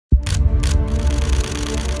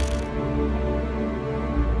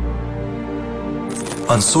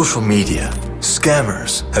On social media,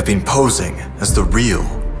 scammers have been posing as the real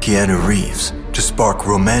Keanu Reeves to spark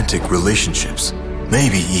romantic relationships,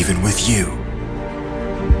 maybe even with you.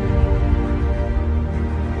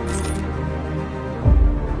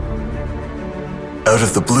 Out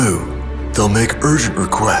of the blue, they'll make urgent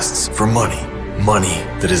requests for money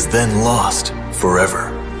that is then lost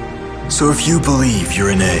forever. So if you believe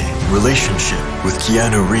you're in a relationship with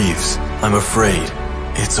Keanu Reeves, I'm afraid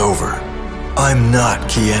it's over. I'm not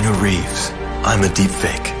Keanu Reeves. I'm a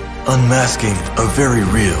deepfake, unmasking a very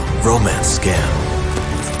real romance scam.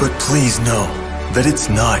 But please know that it's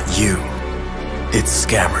not you. It's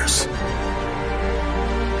scammers.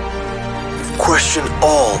 Question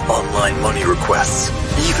all online money requests,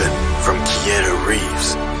 even from Keanu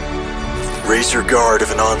Reeves. Raise your guard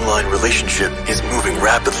if an online relationship is moving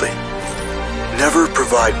rapidly. Never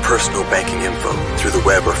provide personal banking info through the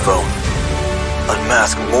web or phone.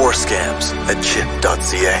 Unmask more scams at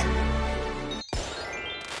chip.ca.